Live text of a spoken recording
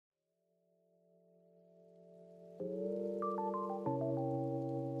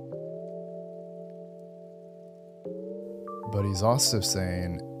but he's also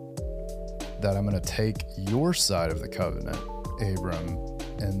saying that I'm going to take your side of the covenant, Abram,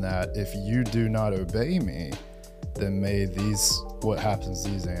 and that if you do not obey me, then may what happens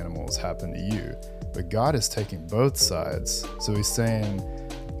to these animals happen to you. But God is taking both sides. So he's saying,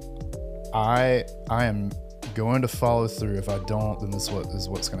 I am going to follow through. If I don't, then this is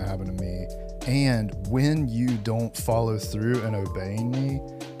what's going to happen to me. And when you don't follow through and obeying me,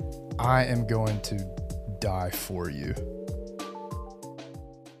 I am going to die for you.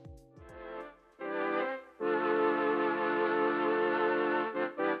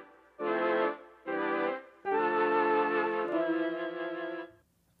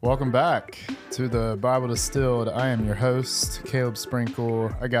 Welcome back to the Bible Distilled. I am your host, Caleb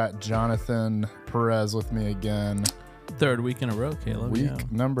Sprinkle. I got Jonathan Perez with me again. Third week in a row, Caleb.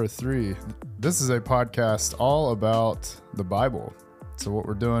 Week number 3. This is a podcast all about the Bible. So what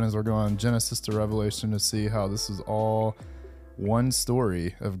we're doing is we're going Genesis to Revelation to see how this is all one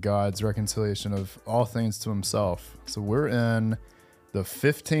story of God's reconciliation of all things to himself. So we're in the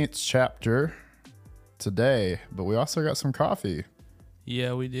 15th chapter today, but we also got some coffee.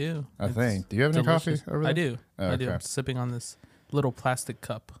 Yeah, we do. I think. Do you have any coffee over there? I do. Oh, I do. I'm sipping on this little plastic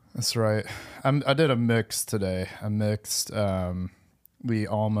cup. That's right. I did a mix today. I mixed the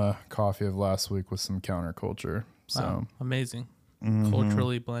Alma coffee of last week with some counterculture. So wow, amazing.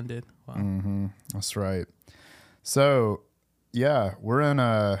 Culturally blended. Wow. That's right. So yeah, we're in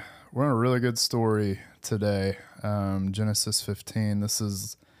a really good story today. Genesis 15. This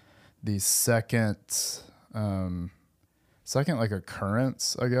is the second like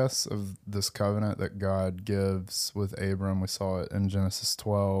occurrence, I guess, of this covenant that God gives with Abram. We saw it in Genesis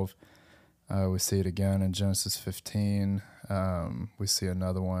 12. We see it again in Genesis 15. We see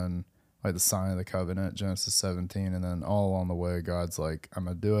another one, like the sign of the covenant, Genesis 17. And then all along the way, God's like, I'm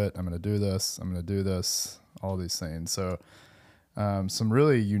going to do it. I'm going to do this. I'm going to do this, all these things. So some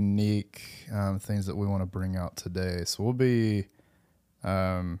really unique things that we want to bring out today. So we'll be,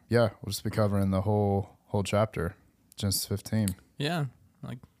 we'll just be covering the whole chapter. Genesis 15. Yeah,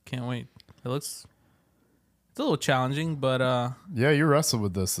 I can't wait. It's a little challenging, but yeah, you wrestled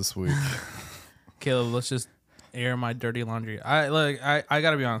with this week. Caleb, let's just air my dirty laundry. I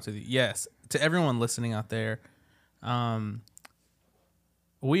gotta be honest with you. Yes, to everyone listening out there,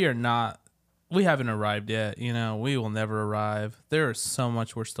 we haven't arrived yet. You know, we will never arrive. There is so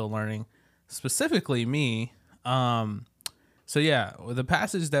much we're still learning. Specifically me. So yeah, the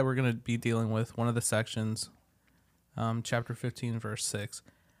passage that we're gonna be dealing with, one of the sections. Chapter 15, verse 6.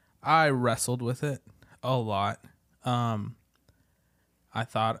 I wrestled with it a lot. I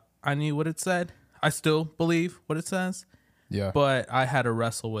thought I knew what it said. I still believe what it says. Yeah. But I had to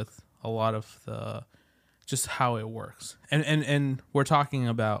wrestle with a lot of just how it works. And we're talking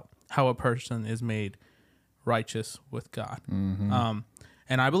about how a person is made righteous with God. Mm-hmm.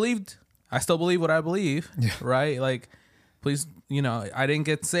 And I still believe what I believe, right? Like, please, I didn't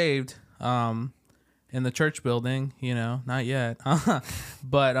get saved. In the church building, not yet.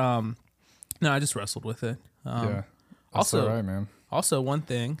 But no, I just wrestled with it. Yeah, that's all right, man. Also, one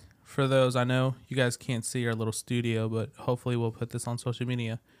thing for those, I know you guys can't see our little studio, but hopefully we'll put this on social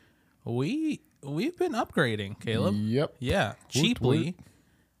media. We've been upgrading, Caleb. Yep. Yeah, cheaply.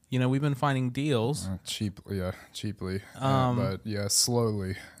 We've been finding deals. Cheaply. But yeah,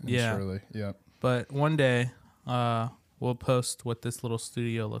 slowly and surely. Yep. But one day, we'll post what this little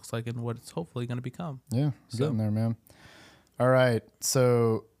studio looks like and what it's hopefully going to become. Yeah, getting there, man. All right,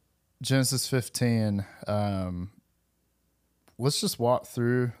 so Genesis 15. Let's just walk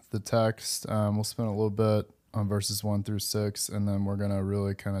through the text. We'll spend a little bit on verses 1 through 6, and then we're going to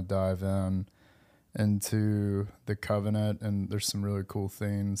really kind of dive into the covenant. And there's some really cool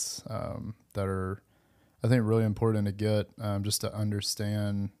things that are, I think, really important to get just to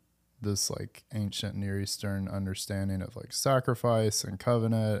understand this like ancient Near Eastern understanding of like sacrifice and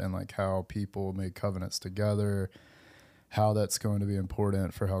covenant and like how people made covenants together, how that's going to be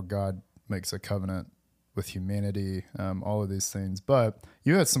important for how God makes a covenant with humanity, all of these things. But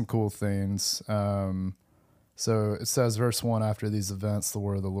you had some cool things. So it says, verse 1, after these events, the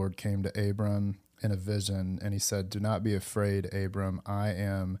word of the Lord came to Abram in a vision, and he said, do not be afraid, Abram. I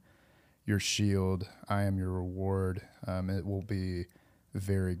am your shield. I am your reward. It will be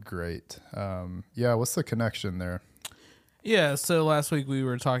very great. What's the connection there? Yeah, so last week we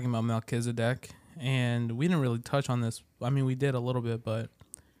were talking about Melchizedek, and we didn't really touch on this. I mean, we did a little bit, but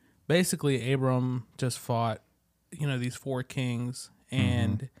basically Abram just fought, these 4 kings,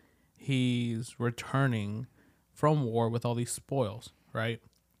 and he's returning from war with all these spoils, right?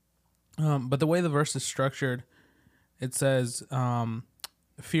 But the way the verse is structured, it says,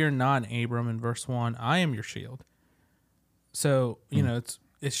 fear not, Abram, in verse 1, I am your shield. So,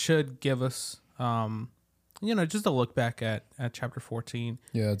 it should give us, just a look back at chapter 14.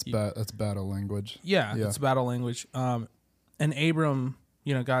 Yeah, that's battle language. Yeah, it's battle language. And Abram,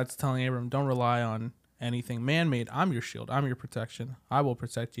 God's telling Abram, don't rely on anything man-made. I'm your shield. I'm your protection. I will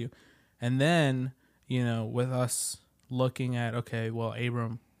protect you. And then, with us looking at, okay, well,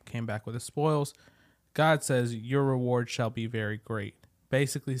 Abram came back with the spoils. God says, your reward shall be very great.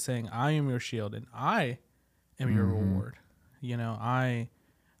 Basically saying, I am your shield and I am your reward. I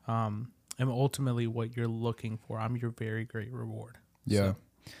am ultimately what you're looking for. I'm your very great reward. Yeah. So.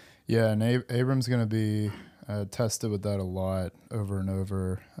 Yeah, and Abram's going to be tested with that a lot over and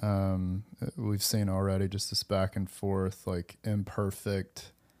over. We've seen already just this back and forth, like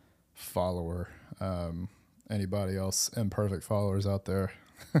imperfect follower. Anybody else imperfect followers out there?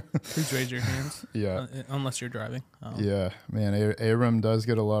 Please raise your hands. Yeah. Unless you're driving. Yeah, man, Abram does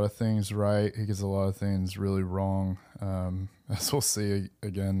get a lot of things right. He gets a lot of things really wrong, as we'll see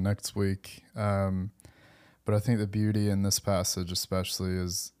again next week. But I think the beauty in this passage especially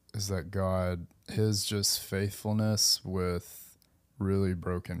is that God, his just faithfulness with really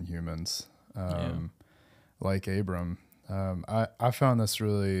broken humans, like Abram. I found this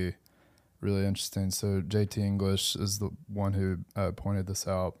really, really interesting. So JT English is the one who pointed this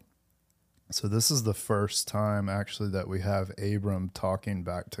out. So this is the first time actually that we have Abram talking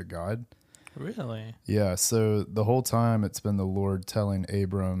back to God. Really? Yeah. So the whole time it's been the Lord telling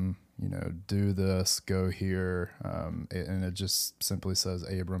Abram, do this, go here. And it just simply says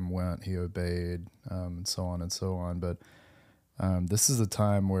Abram went, he obeyed, and so on and so on. But this is the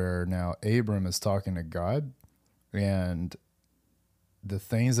time where now Abram is talking to God, and the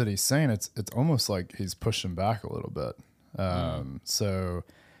things that he's saying, it's almost like he's pushing back a little bit. So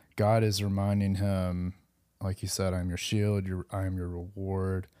God is reminding him, like you said, I'm your shield, I am your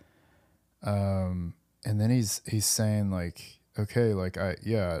reward. And then he's saying like, okay, like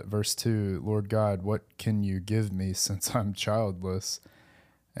verse 2, Lord God, what can you give me since I'm childless?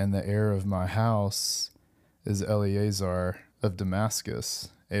 And the heir of my house is Eleazar of Damascus.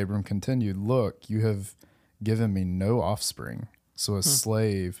 Abram continued, look, you have given me no offspring. So a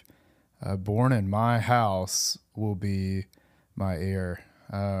slave born in my house will be my heir.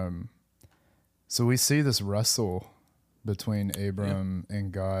 So we see this wrestle between Abram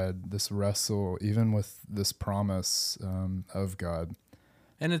and God, this wrestle, even with this promise of God.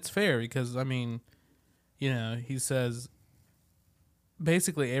 And it's fair because, he says,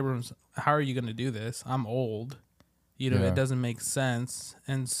 basically, Abram's, how are you going to do this? I'm old. It doesn't make sense.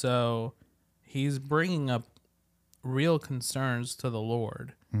 And so he's bringing up real concerns to the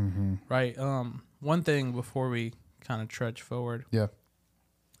Lord. Mm-hmm. Right? One thing before we kind of trudge forward. Yeah.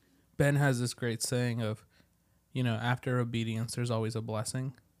 Ben has this great saying of, after obedience, there's always a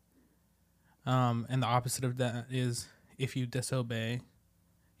blessing. And the opposite of that is if you disobey,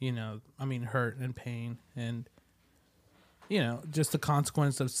 hurt and pain and, just the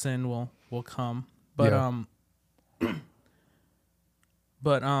consequence of sin will come. But,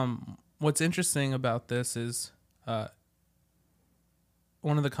 what's interesting about this is,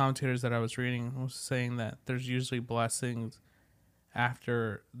 one of the commentators that I was reading was saying that there's usually blessings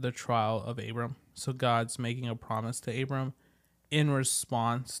after the trial of Abram. So God's making a promise to Abram in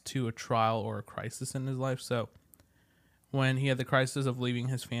response to a trial or a crisis in his life. So when he had the crisis of leaving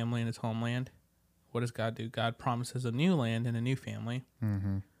his family and his homeland, what does God do? God promises a new land and a new family.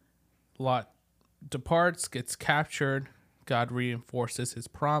 Mm-hmm. Lot departs, gets captured. God reinforces his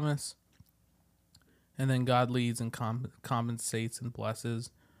promise. And then God leads and compensates and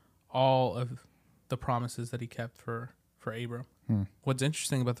blesses all of the promises that he kept for Abram. What's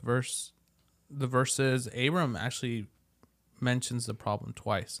interesting about the verse is Abram actually mentions the problem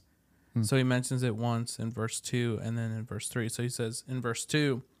twice. So he mentions it once in verse 2 and then in verse 3. So he says in verse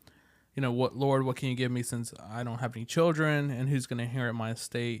 2, Lord, what can you give me since I don't have any children? And who's going to inherit my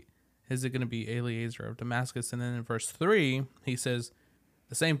estate? Is it going to be Eleazar of Damascus? And then in verse 3, he says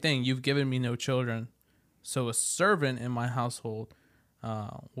the same thing. You've given me no children. So a servant in my household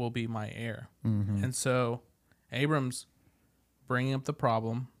will be my heir. Mm-hmm. And so Abram's bringing up the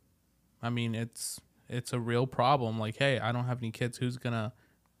problem. It's a real problem. Like, hey, I don't have any kids. Who's gonna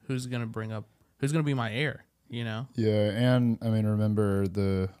be my heir? Yeah, and remember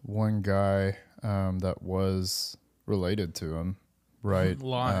the one guy that was related to him, right?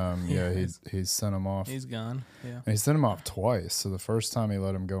 Lot. He's sent him off. He's gone. Yeah, and he sent him off twice. So the first time he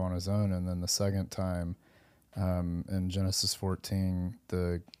let him go on his own, and then the second time, in Genesis 14,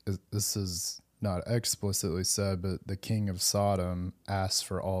 this is not explicitly said, but the king of Sodom asked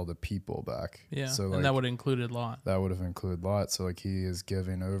for all the people back. Yeah, so and that would have included Lot. That would have included Lot. So he is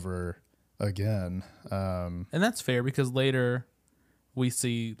giving over again. And that's fair because later we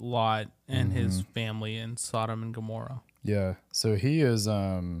see Lot and his family in Sodom and Gomorrah. Yeah. So he is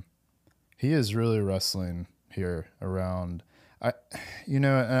really wrestling here around and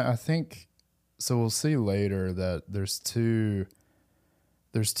I think so we'll see later that there's two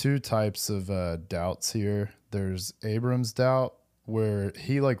types of doubts here. There's Abram's doubt where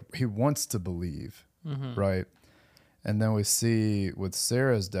he wants to believe, right? And then we see with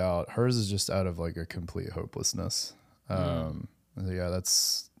Sarah's doubt, hers is just out of like a complete hopelessness. Yeah,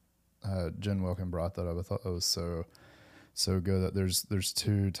 that's Jen Wilkin brought that up. I thought that was so good that there's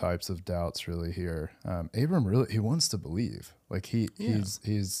two types of doubts really here. Abram really he wants to believe. Like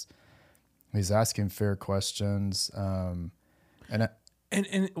he's asking fair questions.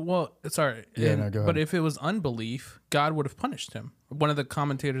 Well, sorry. Yeah, no, go ahead. But if it was unbelief, God would have punished him. One of the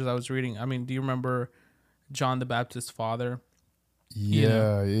commentators I was reading, I mean, do you remember John the Baptist's father?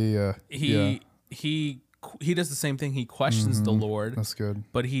 Yeah. He does the same thing. He questions the Lord. That's good.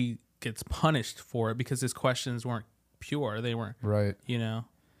 But he gets punished for it because his questions weren't pure. They weren't right.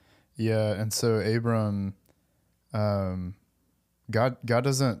 Yeah, and so Abram, God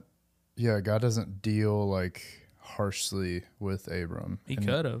doesn't deal like harshly with Abram. He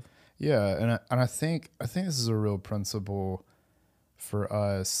could have. Yeah, and I think this is a real principle for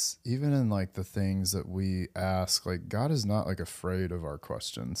us, even in like the things that we ask. Like God is not like afraid of our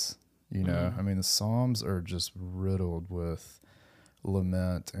questions. I mean, the Psalms are just riddled with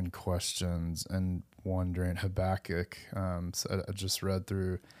lament and questions and wondering. Habakkuk, so I just read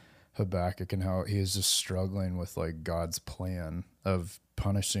through Habakkuk and how he is just struggling with like God's plan of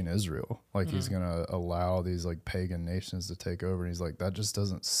punishing Israel. Like he's going to allow these like pagan nations to take over. And he's like, that just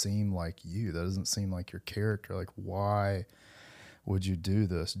doesn't seem like you. That doesn't seem like your character. Like, why would you do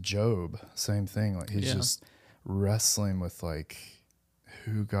this? Job, same thing. Like he's just wrestling with like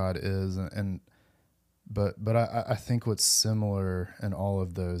who God is. But I think what's similar in all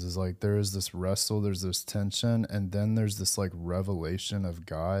of those is like there is this wrestle, there's this tension, and then there's this like revelation of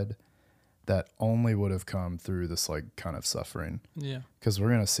God that only would have come through this like kind of suffering. Yeah. Because we're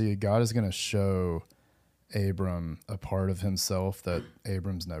going to see God is going to show Abram a part of himself that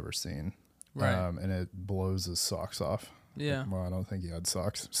Abram's never seen. Right. And it blows his socks off. Yeah. Well, I don't think he had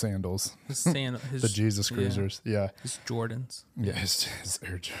socks. Sandals. His the Jesus Cruisers. Yeah. His Jordans. Yeah. His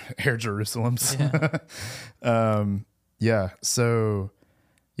Air Jerusalems. Yeah. So,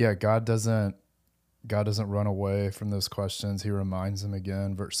 yeah, God doesn't run away from those questions. He reminds him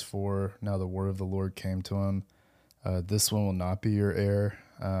again, verse 4, now the word of the Lord came to him. This one will not be your heir.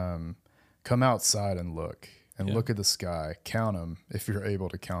 Come outside and look. Look at the sky. Count them if you're able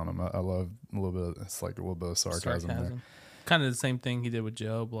to count them. I love a little bit. It's like a little bit of sarcasm. There. Kind of the same thing he did with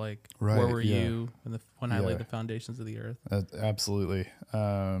Job. Like, where were you when I laid the foundations of the earth? Absolutely.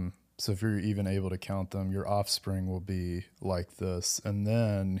 So if you're even able to count them, your offspring will be like this. And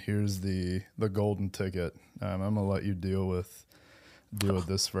then here's the golden ticket. I'm gonna let you deal with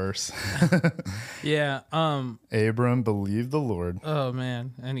this verse. Yeah. Abram believed the Lord. Oh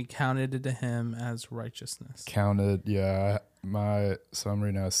man, and he counted it to him as righteousness. Counted, yeah. My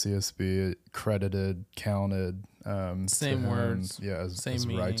summary now CSB credited, counted. Same words. Yeah, as meanings.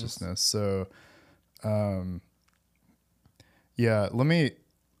 Righteousness. So, yeah. Let me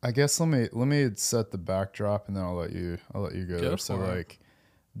set the backdrop, and then I'll let you go there. So like,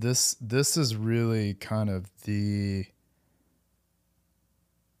 this is really kind of the.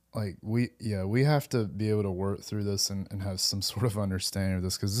 Like we have to be able to work through this and have some sort of understanding of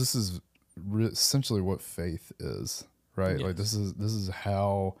this, because this is essentially what faith is, right? Yes. Like this is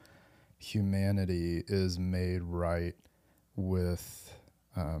how humanity is made right with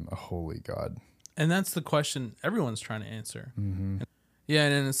a holy God. And that's the question everyone's trying to answer. Mm-hmm. Yeah,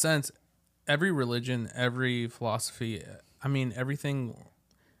 and in a sense, every religion, every philosophy, I mean, everything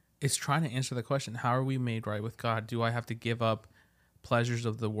is trying to answer the question: how are we made right with God? Do I have to give up pleasures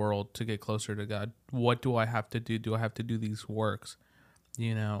of the world to get closer to God? What do I have to do? Do I have to do these works?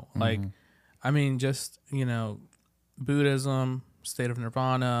 Like, I mean, just, Buddhism, state of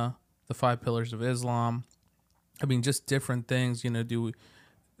nirvana, the 5 pillars of Islam. I mean, just different things, do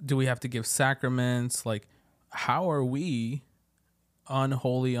we have to give sacraments? Like, how are we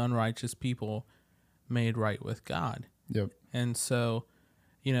unholy, unrighteous people made right with God? Yep. And so,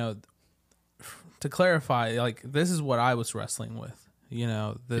 to clarify, like, this is what I was wrestling with.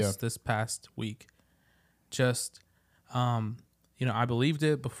 This past week, just, I believed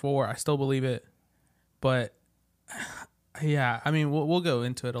it before. I still believe it, but yeah, I mean, we'll go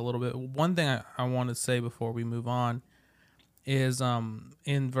into it a little bit. One thing I want to say before we move on is,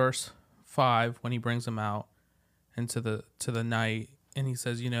 in verse 5, when he brings them out into the night, and he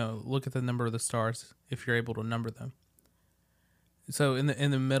says, look at the number of the stars if you're able to number them. So in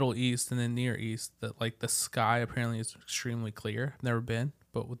the Middle East and the Near East, that like the sky apparently is extremely clear. I've never been,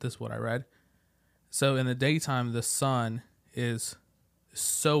 but with this what I read. So in the daytime, the sun is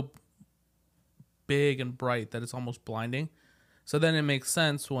so big and bright that it's almost blinding. So then it makes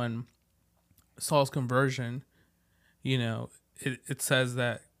sense when Saul's conversion, it says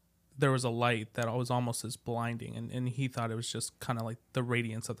that there was a light that was almost as blinding, and he thought it was just kind of like the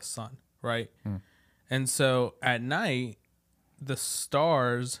radiance of the sun, right? And so at night, the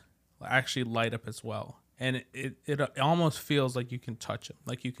stars actually light up as well, and it almost feels like you can touch them,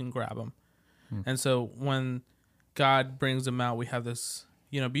 like you can grab them. And so when God brings them out, we have this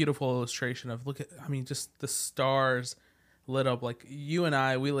beautiful illustration of just the stars lit up. Like you and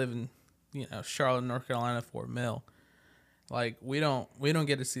I, we live in Charlotte, North Carolina, Fort Mill. Like we don't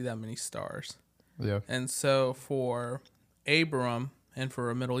get to see that many stars. Yeah. And so for Abram and for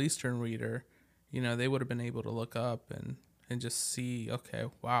a Middle Eastern reader, they would have been able to look up and just see, okay,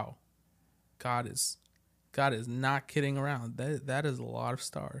 wow, God is not kidding around. That is a lot of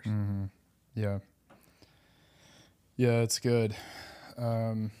stars. Mm-hmm. Yeah. Yeah, it's good.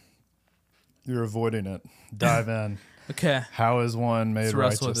 You're avoiding it. Dive in. Okay. How is one made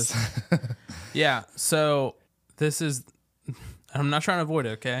righteous? Yeah. So this is, I'm not trying to avoid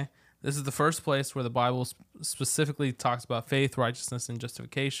it. Okay. This is the first place where the Bible specifically talks about faith, righteousness, and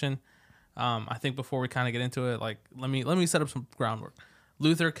justification. I think before we kind of get into it, like let me set up some groundwork.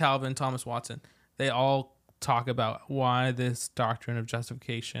 Luther, Calvin, Thomas Watson, they all talk about why this doctrine of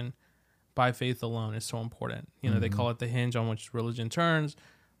justification by faith alone is so important. They call it the hinge on which religion turns,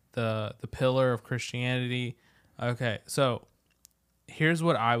 the pillar of Christianity. Okay, so here's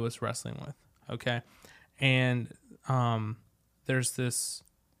what I was wrestling with. Okay, and there's this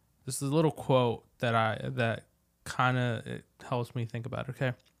little quote that kind of helps me think about it.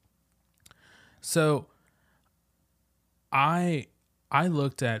 Okay, so I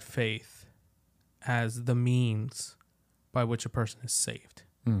looked at faith as the means by which a person is saved.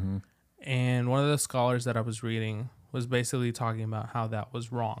 Mm-hmm. And one of the scholars that I was reading was basically talking about how that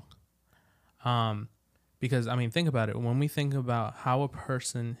was wrong. Because, think about it. When we think about how a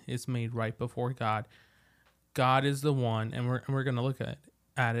person is made right before God, God is the one, and we're going to look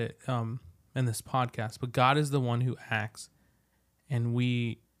at it in this podcast, but God is the one who acts, and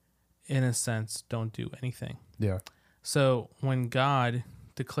we, in a sense, don't do anything. Yeah. So when God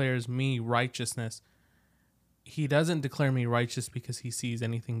declares me righteousness, he doesn't declare me righteous because he sees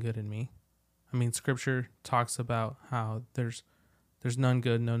anything good in me. Scripture talks about how there's none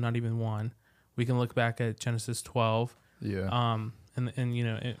good, no, not even one. We can look back at Genesis 12. Yeah. And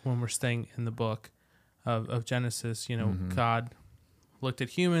when we're staying in the book of Genesis, God looked at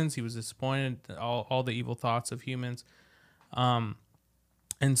humans. He was disappointed, all the evil thoughts of humans. And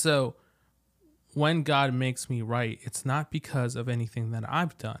so when God makes me right, it's not because of anything that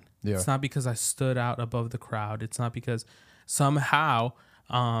I've done. Yeah. It's not because I stood out above the crowd. It's not because somehow,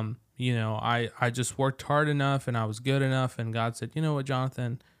 I just worked hard enough and I was good enough. And God said, you know what,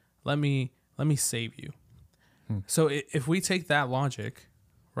 Jonathan, let me save you. So if we take that logic,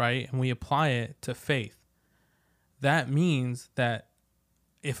 right, and we apply it to faith, that means that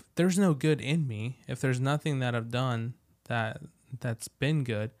if there's no good in me, if there's nothing that I've done that's been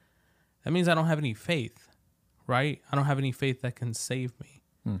good, that means I don't have any faith, right? I don't have any faith that can save me.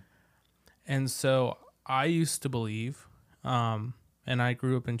 And so I used to believe, and I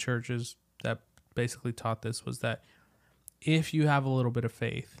grew up in churches that basically taught this, was that if you have a little bit of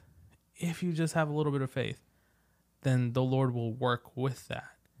faith, if you just have a little bit of faith, then the Lord will work with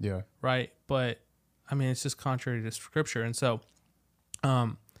that. Yeah. Right? But, it's just contrary to Scripture. And so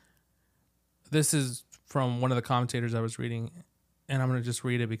this is from one of the commentators I was reading, and I'm going to just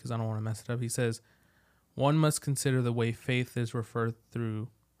read it because I don't want to mess it up. He says, one must consider the way faith is referred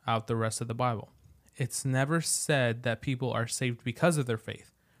throughout the rest of the Bible. It's never said that people are saved because of their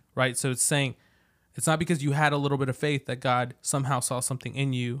faith, right? So it's saying it's not because you had a little bit of faith that God somehow saw something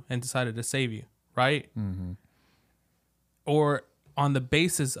in you and decided to save you, right? Mm-hmm. Or on the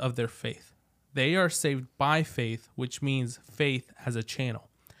basis of their faith. They are saved by faith, which means faith as a channel.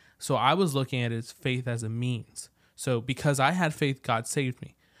 So I was looking at it as faith as a means. So because I had faith, God saved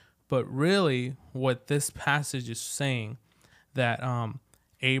me. But really what this passage is saying, that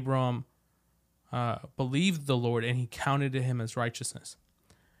Abram believed the Lord and he counted to him as righteousness.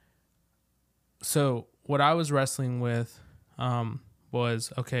 So what I was wrestling with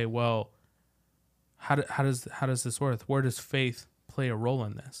was, okay, well, how does this work? Where does faith play a role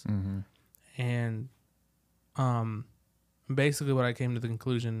in this? Mm-hmm. And basically what I came to the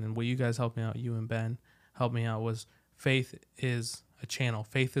conclusion, and what you guys helped me out, you and Ben helped me out, was faith is a channel.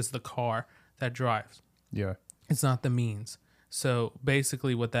 Faith is the car that drives. Yeah. It's not the means. So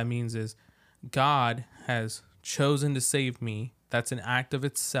basically what that means is God has chosen to save me. That's an act of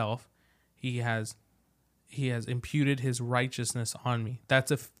itself. He has imputed his righteousness on me.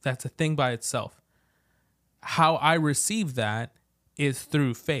 That's a thing by itself. How I receive that is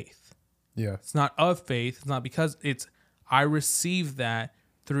through faith. Yeah. It's not of faith. It's not because I receive that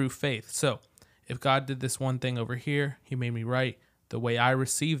through faith. So if God did this one thing over here, he made me right. The way I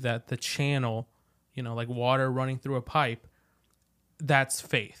receive that, the channel, like water running through a pipe, that's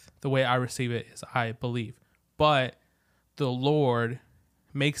faith. The way I receive it is I believe. But the Lord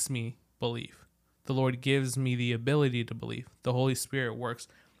makes me believe. The Lord gives me the ability to believe. The Holy Spirit works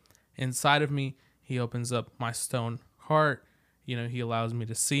inside of me. He opens up my stone heart. He allows me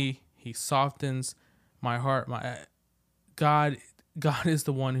to see. He softens my heart. God is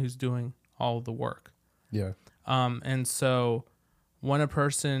the one who's doing all of the work. Yeah. And so when a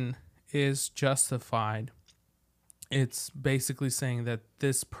person is justified, it's basically saying that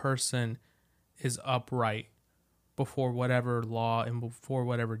this person is upright before whatever law and before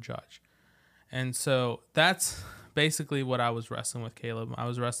whatever judge. And so that's basically what I was wrestling with, Caleb. I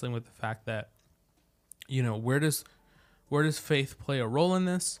was wrestling with the fact that, where does faith play a role in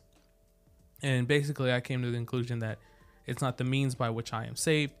this? And basically I came to the conclusion that it's not the means by which I am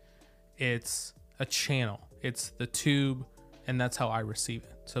saved. It's a channel. It's the tube, and that's how I receive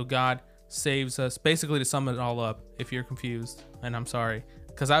it. So God saves us. Basically, to sum it all up, if you're confused, and I'm sorry,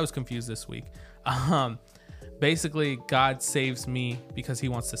 because I was confused this week. Basically, God saves me because he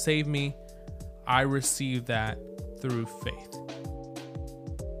wants to save me. I receive that through faith.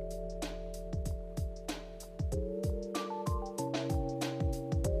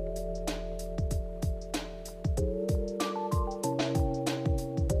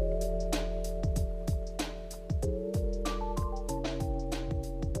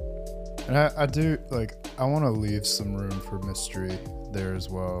 And I do, I want to leave some room for mystery there as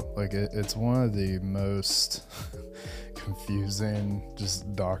well. It's one of the most confusing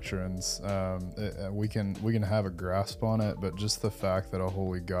just doctrines. We can have a grasp on it, but just the fact that a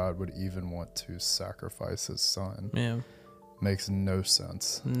holy God would even want to sacrifice his son makes no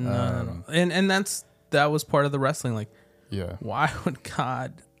sense. No. And that was part of the wrestling. Yeah. Why would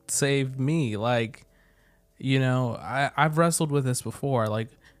God save me? I've wrestled with this before.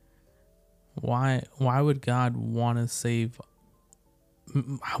 Why would God want to save?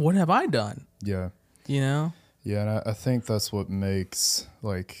 What have I done? Yeah. Yeah, and I think that's what makes,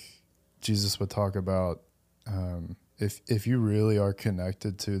 Jesus would talk about, if you really are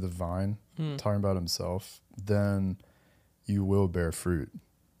connected to the vine, talking about himself, then you will bear fruit,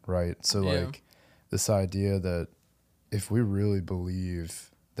 right? So this idea that if we really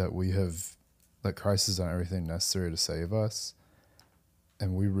believe that Christ has done everything necessary to save us,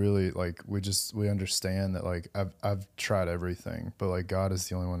 and we really we understand that I've tried everything, but God is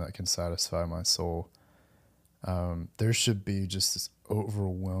the only one that can satisfy my soul. There should be just this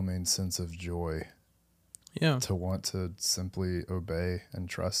overwhelming sense of joy, to want to simply obey and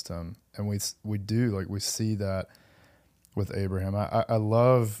trust him, and we do. We see that with Abraham. I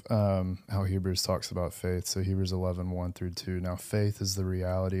love how Hebrews talks about faith. So Hebrews 11:1-2. Now faith is the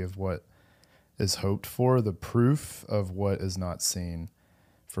reality of what is hoped for, the proof of what is not seen.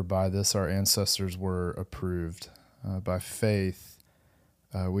 For by this our ancestors were approved. By faith,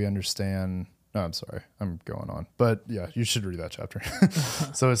 we understand. No, I'm sorry, I'm going on. But yeah, you should read that chapter.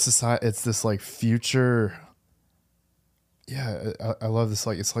 So it's this future. Yeah, I love this.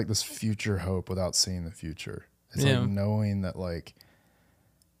 It's this future hope without seeing the future. It's knowing that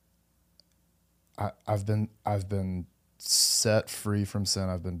I've been set free from sin.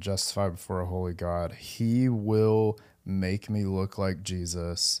 I've been justified before a holy God. He will make me look like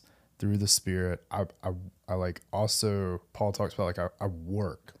Jesus through the Spirit. I also, Paul talks about I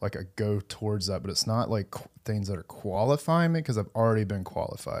work, I go towards that, but it's not things that are qualifying me, because I've already been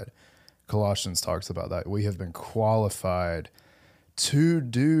qualified. Colossians talks about that. We have been qualified to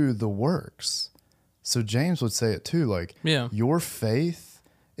do the works. So James would say it too, your faith,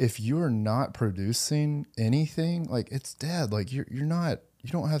 if you're not producing anything, it's dead.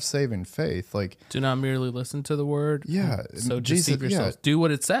 You don't have saving faith. Do not merely listen to the word. Yeah. So deceive yourselves. Do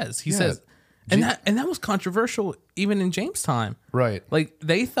what it says. He says, and that was controversial even in James' time. Right.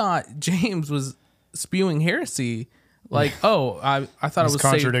 They thought James was spewing heresy. I thought it was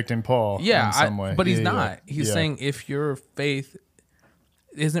contradicting Paul. Yeah, in some way. But he's not. He's saying if your faith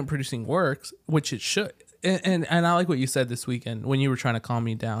isn't producing works, which it should. And I like what you said this weekend when you were trying to calm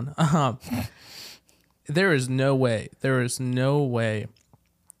me down. There is no way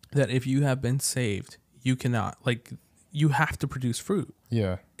that if you have been saved, you cannot you have to produce fruit.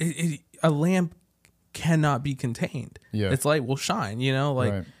 Yeah. A lamp cannot be contained. Yeah. Its light will shine,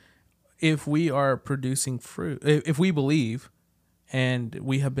 like Right. if we are producing fruit, if we believe and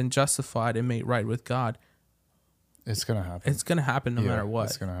we have been justified and made right with God, It's going to happen. it's going to happen no matter what.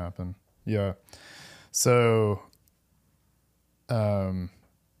 It's going to happen. Yeah. So,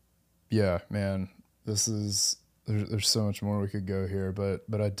 yeah, man, there's so much more we could go here,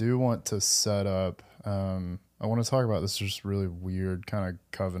 but I do want to set up, I want to talk about this just really weird kind of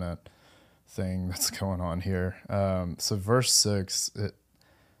covenant thing that's going on here. So verse 6, it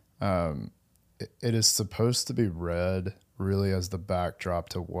is supposed to be read really as the backdrop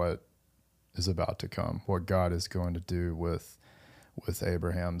to what is about to come, what God is going to do with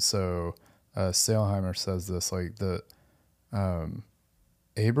Abraham. So Sailheimer says this, like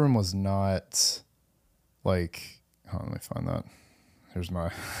Abram was not like, let me find that. Here's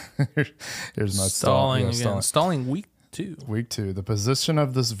my here's my stalling again. Stalling week 2. Week 2. The position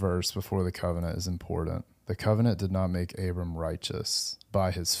of this verse before the covenant is important. The covenant did not make Abram righteous.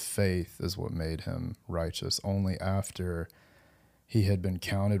 By his faith is what made him righteous. Only after he had been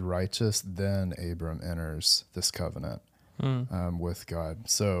counted righteous, then Abram enters this covenant with God.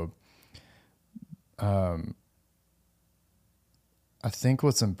 So I think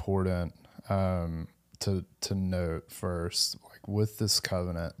what's important to note first, like with this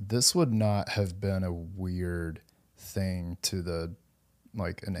covenant, this would not have been a weird thing to the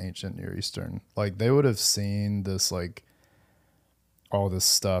like an ancient Near Eastern. Like they would have seen this, like all this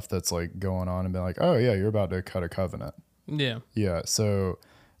stuff that's like going on and been like, oh yeah, you're about to cut a covenant. Yeah. Yeah. So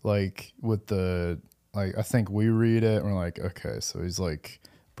like with the, like, I think we read it and we're like, okay, so he's like,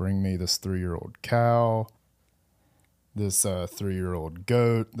 bring me this 3-year-old cow, this 3-year-old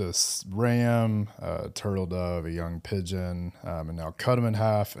goat, this ram, turtle dove, a young pigeon, and now cut them in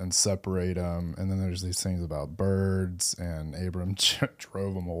half and separate them. And then there's these things about birds, and Abram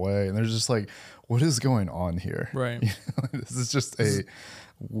drove them away. And there's just like, what is going on here? Right. This is just a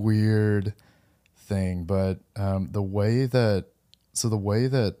weird thing. But the way that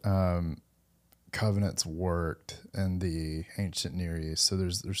covenants worked in the ancient Near East, so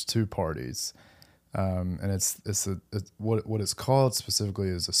there's 2 parties. And it's what it's called specifically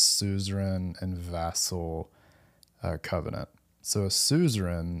is a suzerain and vassal covenant. So a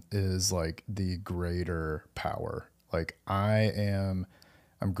suzerain is like the greater power. Like I'm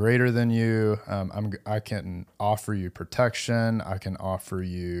greater than you. I can offer you protection. I can offer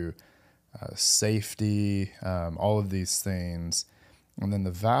you safety. All of these things. And then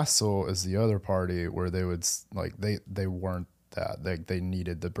the vassal is the other party where they would like they weren't that. They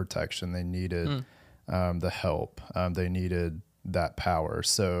needed the protection. They needed the help. They needed that power.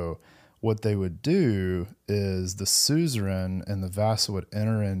 So what they would do is the suzerain and the vassal would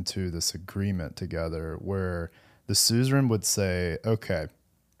enter into this agreement together where the suzerain would say, okay,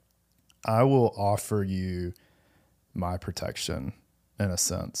 I will offer you my protection in a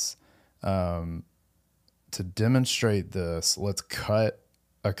sense. To demonstrate this, let's cut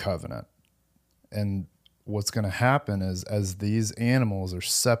a covenant. And what's going to happen is as these animals are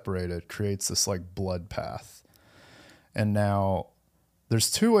separated, it creates this like blood path. And now there's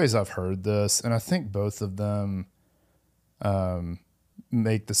 2 ways I've heard this, and I think both of them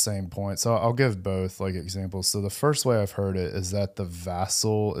make the same point. So I'll give both like examples. So the first way I've heard it is that the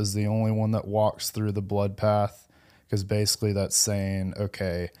vassal is the only one that walks through the blood path, because basically that's saying,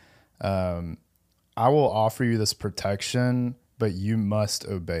 okay, I will offer you this protection, but you must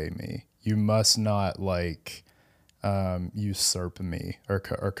obey me. You must not like usurp me or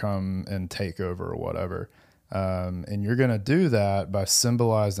come and take over or whatever. And you're going to do that by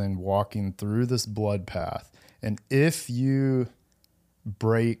symbolizing walking through this blood path. And if you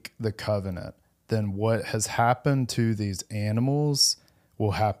break the covenant, then what has happened to these animals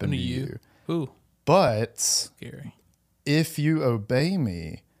will happen to you. Ooh, but scary. If you obey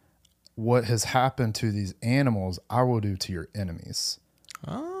me, what has happened to these animals, I will do to your enemies.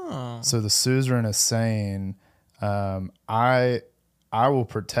 Oh. So the suzerain is saying, I will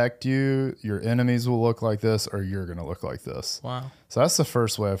protect you. Your enemies will look like this, or you're going to look like this. Wow. So that's the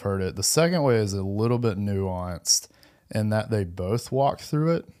first way I've heard it. The second way is a little bit nuanced in that they both walk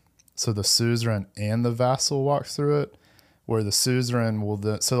through it. So the suzerain and the vassal walk through it, where the suzerain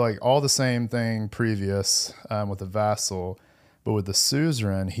will so like all the same thing previous with the vassal, but with the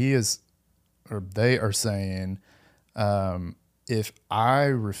suzerain, they are saying, if I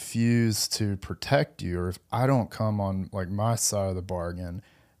refuse to protect you, or if I don't come on like my side of the bargain,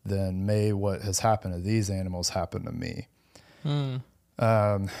 then may what has happened to these animals happen to me.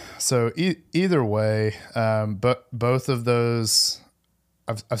 So either way, but both of those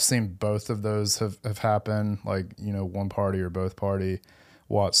I've seen both of those have happened, like, you know, one party or both party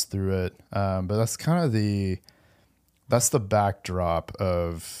walks through it. But that's kind of that's the backdrop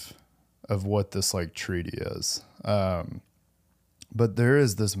of what this like treaty is. But there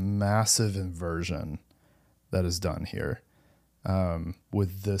is this massive inversion that is done here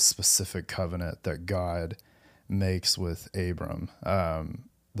with this specific covenant that God makes with Abram.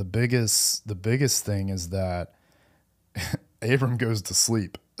 The biggest thing is that Abram goes to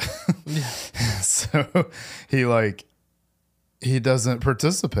sleep. Yeah. So he doesn't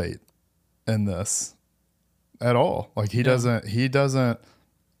participate in this at all. Like he doesn't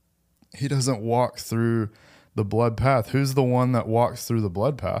walk through the blood path. Who's the one that walks through the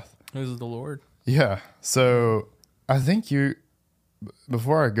blood path? Who's the Lord? Yeah. So I think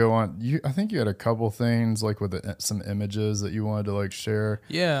before I go on, I think you had a couple things like with some images that you wanted to like share.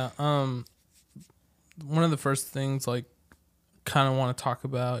 Yeah. One of the first things like kind of want to talk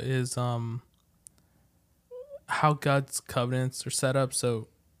about is how God's covenants are set up. So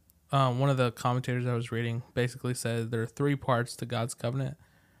one of the commentators I was reading basically said there are three parts to God's covenant.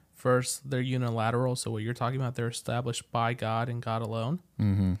 First, they're unilateral. So what you're talking about, they're established by God and God alone.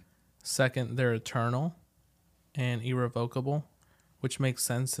 Mm-hmm. Second, they're eternal and irrevocable, which makes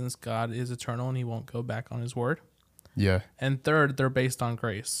sense since God is eternal and he won't go back on his word. Yeah. And third, they're based on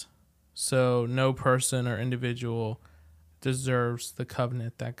grace. So no person or individual deserves the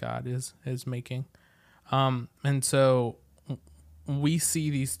covenant that God is making. And so we see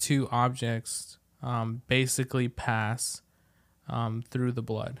these two objects basically pass through the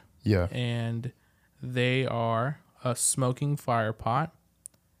blood. Yeah. And they are a smoking fire pot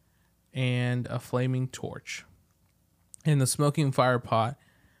and a flaming torch. And the smoking fire pot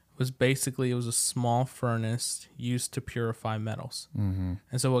was basically, it was a small furnace used to purify metals. Mm-hmm.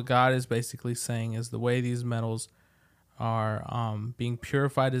 And so what God is basically saying is the way these metals are being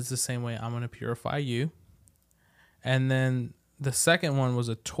purified is the same way I'm going to purify you. And then the second one was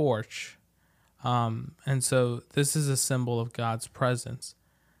a torch. And so this is a symbol of God's presence.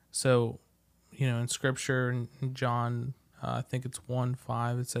 So, you know, in scripture, in John, I think it's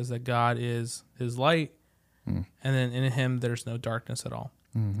 1:5, it says that God is his light. And then in him, there's no darkness at all.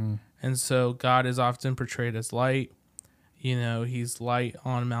 Mm-hmm. And so God is often portrayed as light. You know, he's light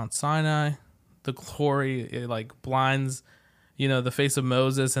on Mount Sinai. The glory, it like blinds, you know, the face of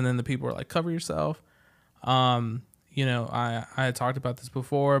Moses. And then the people are like, cover yourself. You know, I had talked about this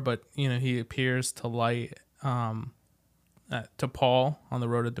before, but, you know, he appears to light to Paul on the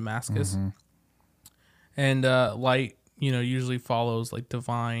road to Damascus. Mm-hmm. And light, you know, usually follows like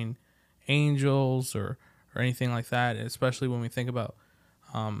divine angels or anything like that, especially when we think about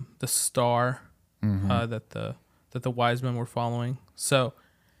the star that the wise men were following. So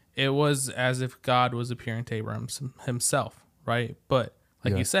it was as if God was appearing to Abraham himself, right? But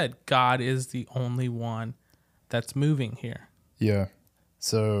like you said, God is the only one that's moving here. Yeah.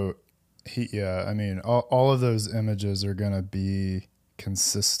 So I mean, all of those images are going to be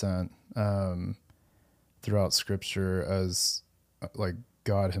consistent throughout scripture as like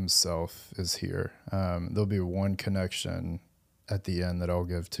God himself is here. There'll be one connection at the end that I'll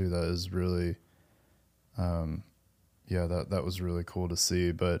give to that is really, that was really cool to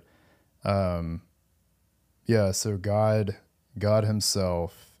see. But, so God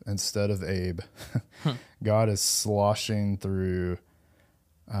himself, instead of Abe, God is sloshing through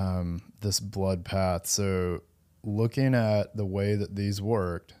this blood path. So looking at the way that these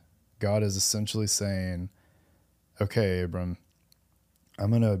worked, God is essentially saying, okay, Abram,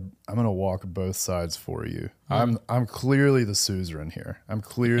 I'm gonna walk both sides for you. I'm clearly the suzerain here. I'm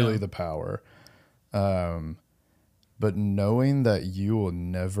clearly the power. But knowing that you will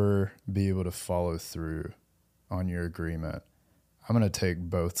never be able to follow through on your agreement, I'm gonna take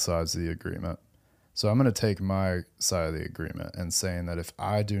both sides of the agreement. So I'm gonna take my side of the agreement and saying that if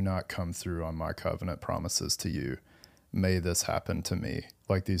I do not come through on my covenant promises to you, may this happen to me,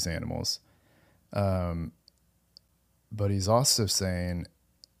 like these animals. But he's also saying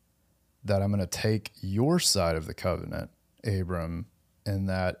that I'm going to take your side of the covenant, Abram, and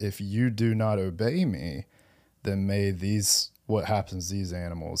that if you do not obey me, then may what happens to these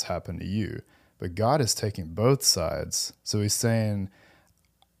animals happen to you. But God is taking both sides. So he's saying,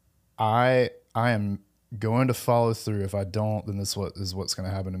 I am going to follow through. If I don't, then this is what's going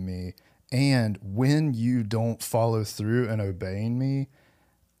to happen to me. And when you don't follow through and obeying me,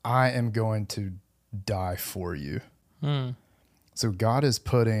 I am going to die for you. So God is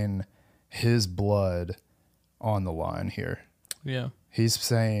putting his blood on the line here. Yeah. He's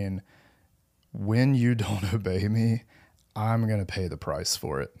saying, when you don't obey me, I'm going to pay the price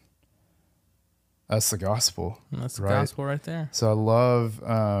for it. That's the gospel. That's the right? gospel right there. So I love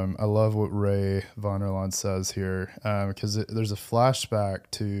what Ray Vonderland says here, because there's a flashback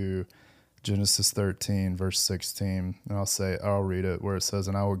to Genesis 13, verse 16, and I'll read it, where it says,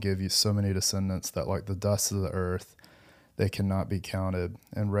 "And I will give you so many descendants that like the dust of the earth, they cannot be counted."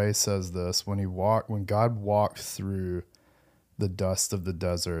 And Ray says this, when God walked through the dust of the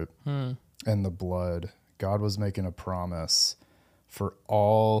desert and the blood, God was making a promise for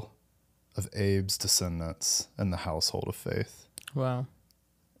all of Abe's descendants in the household of faith. Wow.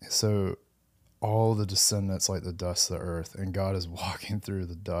 So all the descendants like the dust of the earth, and God is walking through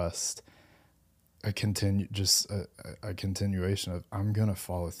the dust. A continuation of, I'm going to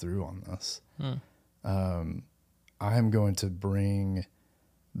follow through on this. I am going to bring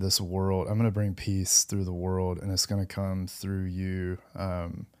this world, I'm going to bring peace through the world, and it's going to come through you.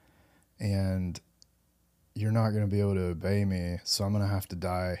 And you're not going to be able to obey me, so I'm going to have to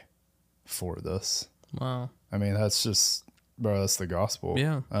die for this. Wow. I mean, that's just, bro, that's the gospel.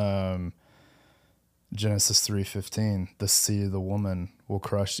 Yeah. Genesis 3:15, the seed of the woman will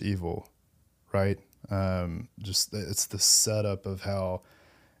crush evil, right? It's the setup of how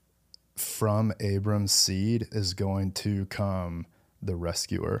from Abram's seed is going to come the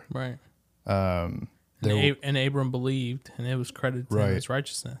rescuer. Right. And Abram believed, and it was credited to him as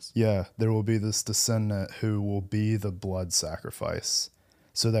righteousness. Yeah, there will be this descendant who will be the blood sacrifice,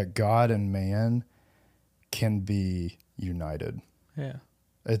 so that God and man can be united. Yeah.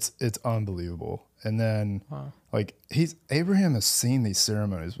 It's unbelievable. And then like Abraham has seen these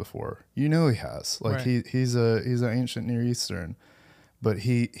ceremonies before. He has. Like he's an ancient Near Eastern, but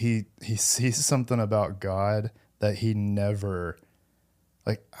he sees something about God that he never,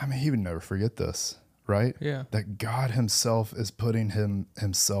 he would never forget this, right? Yeah. That God himself is putting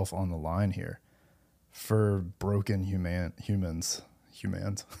himself on the line here for broken humans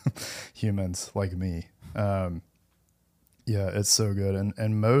like me. Yeah, it's so good.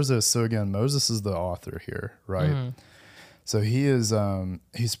 And Moses, so again, Moses is the author here, right? Mm-hmm. So he is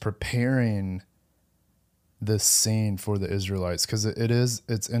he's preparing this scene for the Israelites, because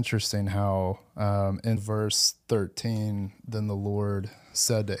it's interesting how in verse 13, then the Lord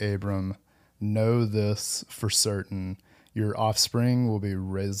said to Abram, "Know this for certain, your offspring will be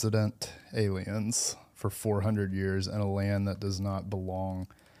resident aliens for 400 years in a land that does not belong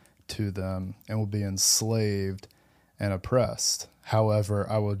to them, and will be enslaved and oppressed. However,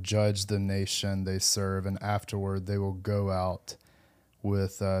 I will judge the nation they serve, and afterward they will go out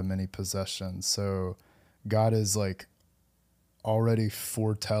with many possessions." So God is already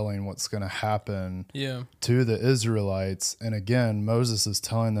foretelling what's going to happen to the Israelites. And again, Moses is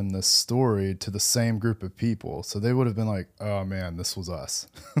telling them this story to the same group of people. So they would have been like, oh man, this was us.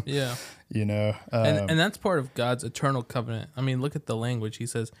 Yeah. And that's part of God's eternal covenant. I mean, look at the language. He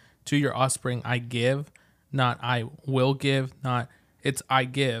says, "To your offspring I give," not "I will give," not it's "I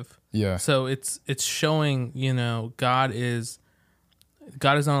give." Yeah. So it's showing, God is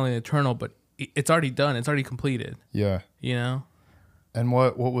not only eternal, but it's already done. It's already completed. Yeah. And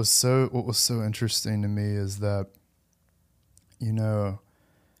what was so interesting to me is that,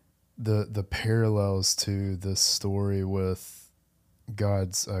 the parallels to this story with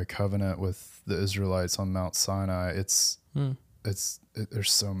God's covenant with the Israelites on Mount Sinai. There's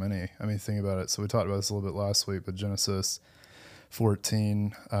so many. I mean, think about it. So we talked about this a little bit last week, but Genesis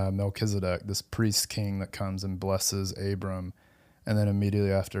 14, Melchizedek, this priest king that comes and blesses Abram. And then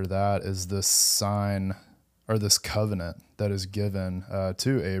immediately after that is this sign or this covenant that is given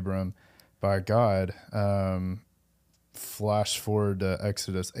to Abram by God. Flash forward to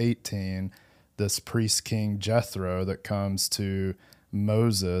Exodus 18, this priest king Jethro that comes to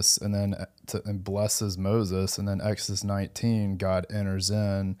Moses and then and blesses Moses. And then Exodus 19, God enters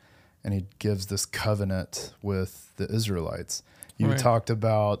in and he gives this covenant with the Israelites. You talked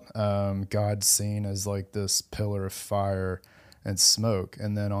about God seen as this pillar of fire and smoke,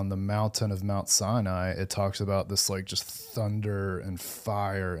 and then on the mountain of Mount Sinai it talks about this just thunder and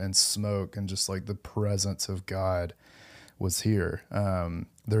fire and smoke, and just the presence of God was here. And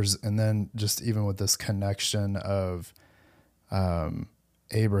then just even with this connection of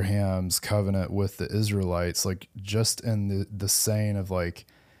Abraham's covenant with the Israelites, just in the saying of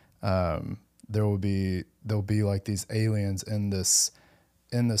there'll be these aliens in this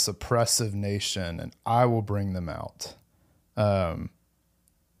oppressive nation, and I will bring them out.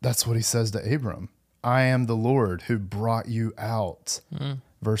 That's what he says to Abram. I am the Lord who brought you out.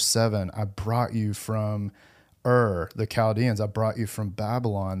 Verse 7, I brought you from the Chaldeans. I brought you from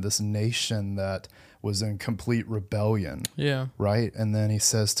Babylon, this nation that was in complete rebellion. Yeah. Right? And then he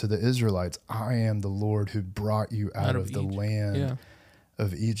says to the Israelites, I am the Lord who brought you out of the land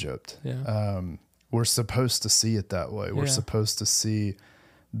of Egypt. Yeah. we're supposed to see it that way. We're Yeah. supposed to see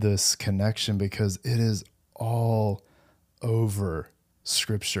this connection because it is all over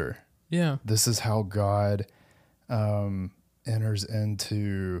Scripture. Yeah. This is how God enters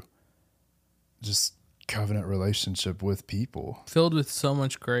into just covenant relationship with people. Filled with so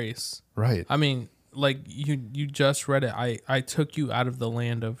much grace. Right. I mean, like you just read it. I took you out of the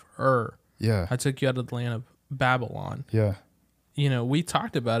land of Ur. Yeah. I took you out of the land of Babylon. Yeah. You know, we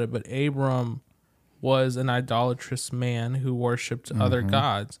talked about it, but Abram was an idolatrous man who worshipped other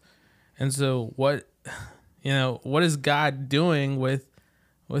gods. And so what is God doing with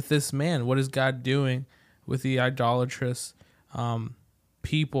this man? What is God doing with the idolatrous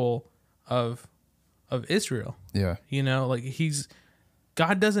people of Israel? Yeah. You know, like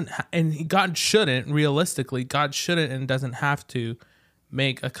God doesn't, and God shouldn't, realistically, God shouldn't and doesn't have to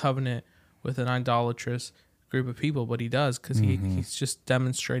make a covenant with an idolatrous group of people, but he does because he's just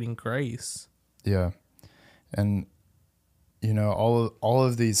demonstrating grace. Yeah. And, you know, all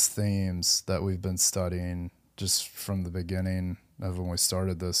of these themes that we've been studying just from the beginning of when we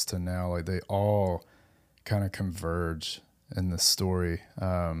started this to now, like they all kind of converge in this story.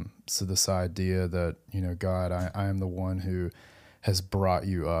 So this idea that, you know, God, I am the one who has brought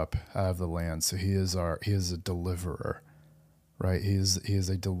you up out of the land. So he is a deliverer, right? He is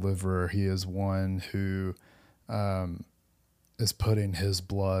a deliverer. He is one who is putting his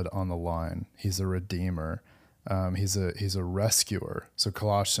blood on the line. He's a redeemer. He's a rescuer. So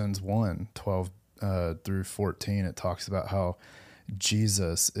Colossians 1:12 through 14, it talks about how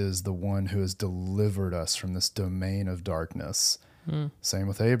Jesus is the one who has delivered us from this domain of darkness. Same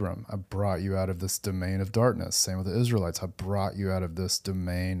with Abram. I brought you out of this domain of darkness. Same with the Israelites. I brought you out of this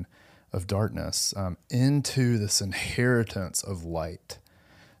domain of darkness into this inheritance of light.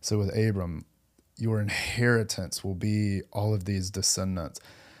 So with Abram, your inheritance will be all of these descendants.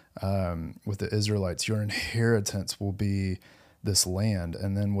 With the Israelites, your inheritance will be this land.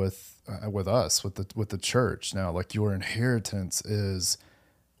 And then with us, with the church now, like your inheritance is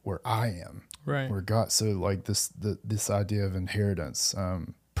where I am. Right. Where God, so like this idea of inheritance,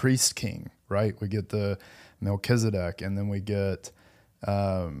 priest king, right? We get the Melchizedek, and then we get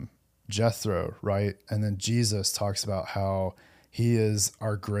Jethro, right? And then Jesus talks about how he is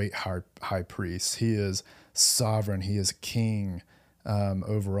our great high priest. He is sovereign. He is king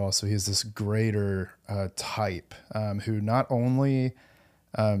overall. So he is this greater type who not only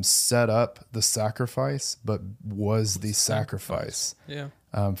set up the sacrifice, but was the sacrifice. Yeah.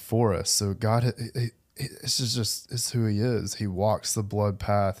 For us. So God, it's who he is. He walks the blood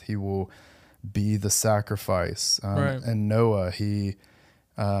path. He will be the sacrifice. Right. And Noah, he,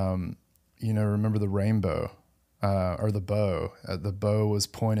 remember the rainbow or the bow. The bow was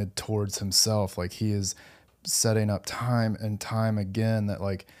pointed towards himself. Like he is setting up time and time again that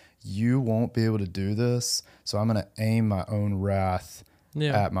like, you won't be able to do this. So I'm going to aim my own wrath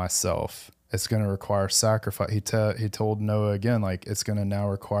at myself. It's going to require sacrifice. He told Noah again, like it's going to now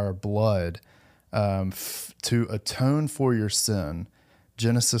require blood to atone for your sin.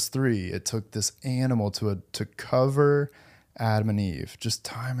 Genesis 3, it took this animal to cover Adam and Eve. Just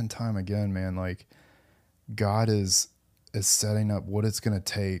time and time again, man. Like God is setting up what it's going to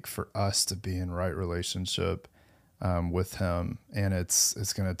take for us to be in right relationship with Him, and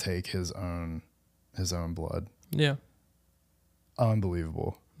it's going to take His own blood. Yeah.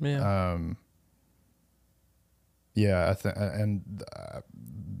 Unbelievable. Yeah. I think, and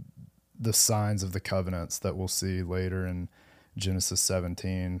the signs of the covenants that we'll see later in Genesis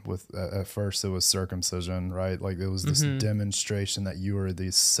 17. With at first it was circumcision, right? Like it was this demonstration that you are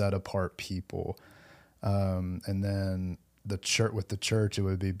these set apart people, and then the church it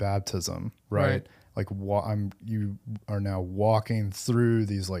would be baptism, right? Like you are now walking through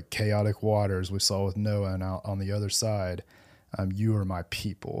these like chaotic waters we saw with Noah, and out on the other side, you are my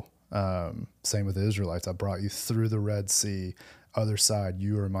people. Same with the Israelites. I brought you through the Red Sea. Other side,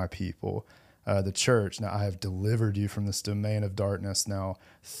 you are my people. The church, now I have delivered you from this domain of darkness. Now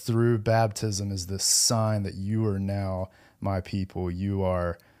through baptism is this sign that you are now my people. You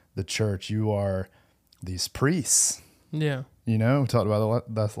are the church. You are these priests. Yeah. You know, we talked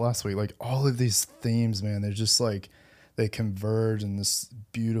about that last week. Like all of these themes, man, they're just like, they converge in this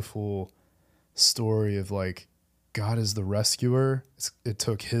beautiful story of like, God is the rescuer. It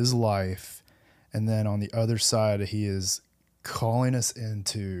took his life. And then on the other side, he is calling us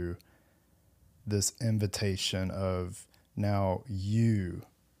into this invitation of now you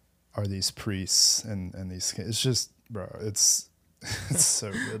are these priests and these, it's just, bro, it's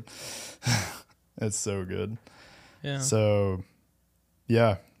so good. It's so good. Yeah. So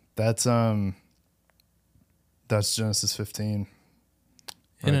yeah, that's Genesis 15.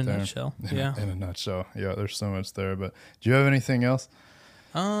 In right a there. nutshell. Yeah. In a nutshell. Yeah, there's so much there. But do you have anything else?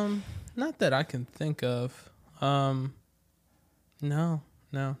 Not that I can think of. No,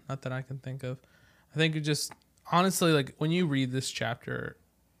 not that I can think of. I think it just honestly, like when you read this chapter,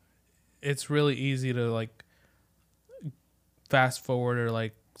 it's really easy to like fast forward or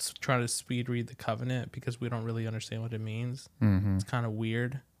like try to speed read the covenant because we don't really understand what it means. Mm-hmm. It's kind of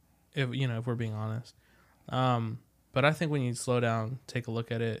weird, if we're being honest. But I think when you slow down, take a look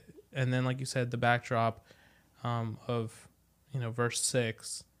at it, and then like you said, the backdrop of verse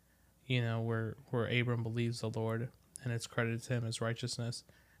 6, where Abram believes the Lord and it's credited to him as righteousness,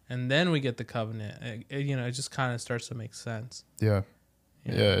 and then we get the covenant. It just kind of starts to make sense. Yeah.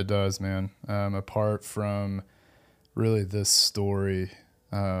 Yeah, it does, man. Apart from really this story,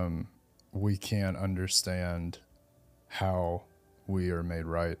 we can't understand how we are made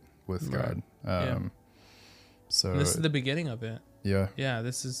right with God. So and this is the beginning of it. Yeah. Yeah,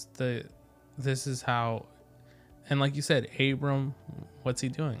 this is how, and like you said, Abram, what's he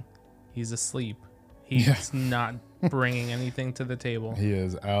doing? He's asleep. He's not bringing anything to the table. He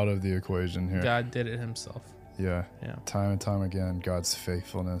is out of the equation here. God did it himself. Yeah. Yeah. Time and time again, God's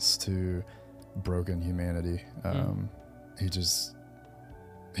faithfulness to broken humanity.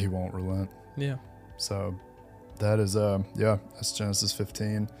 He won't relent. Yeah. So that is, that's Genesis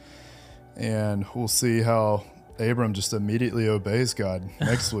 15. And we'll see how Abram just immediately obeys God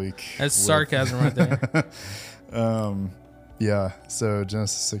next week. That's sarcasm right there. Yeah. So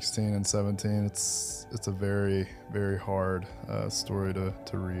Genesis 16 and 17, it's a very, very hard story to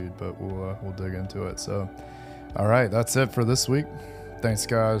read, but we'll dig into it. So, all right, that's it for this week. Thanks,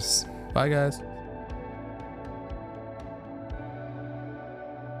 guys. Bye, guys.